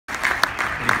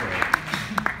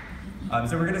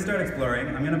So we're going to start exploring.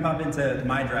 I'm going to pop into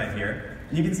my drive here.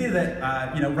 And you can see that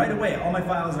right away, all my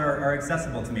files are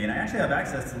accessible to me. And I actually have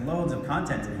access to loads of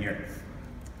content in here.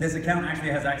 This account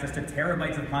actually has access to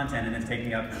terabytes of content, and it's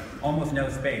taking up almost no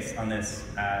space on this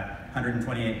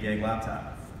 128 gig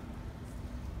laptop.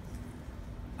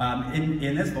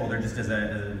 In this folder, just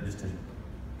to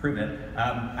prove it,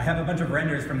 I have a bunch of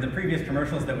renders from the previous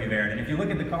commercials that we've aired. And if you look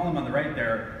at the column on the right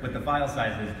there with the file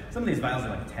sizes, some of these files are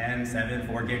like 10, 7,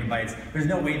 4 gigabytes. There's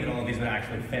no way that all of these would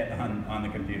actually fit on the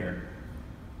computer.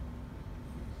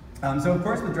 So of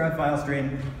course with Drive File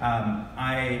Stream,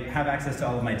 I have access to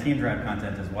all of my Team Drive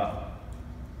content as well.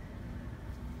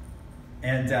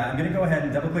 And I'm going to go ahead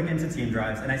and double click into Team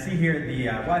Drives, and I see here the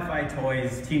Wi-Fi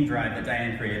Toys Team Drive that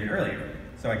Diane created earlier.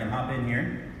 So I can hop in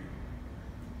here,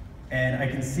 and I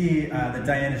can see that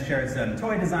Diane has shared some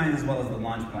toy designs as well as the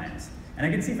launch plans. And I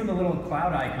can see from the little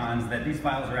cloud icons that these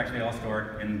files are actually all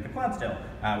stored in the cloud still,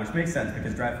 which makes sense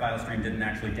because Drive File Stream didn't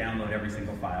actually download every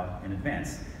single file in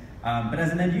advance. But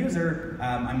as an end user,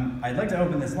 I'd like to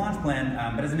open this launch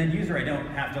plan, but as an end user, I don't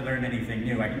have to learn anything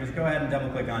new. I can just go ahead and double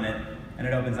click on it, and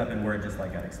it opens up in Word just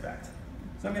like I'd expect.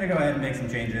 So I'm going to go ahead and make some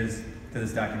changes to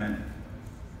this document,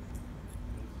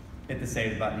 hit the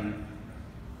Save button,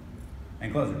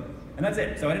 and close it. And that's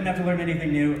it. So I didn't have to learn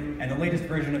anything new, and the latest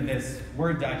version of this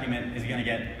Word document is going to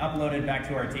get uploaded back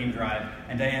to our Team Drive,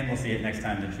 and Diane will see it next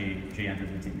time that she enters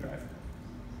the Team Drive.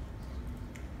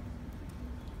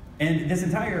 And this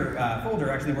entire folder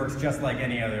actually works just like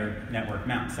any other network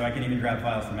mount. So I can even grab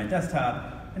files from my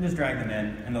desktop and just drag them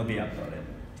in, and they'll be uploaded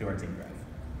to our Team Drive.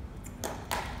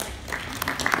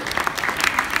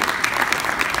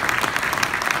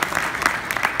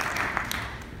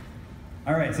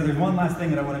 All right, so there's one last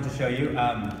thing that I wanted to show you.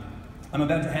 I'm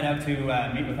about to head out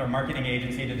to meet with our marketing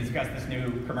agency to discuss this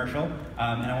new commercial,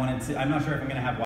 and I'm not sure if I'm going to have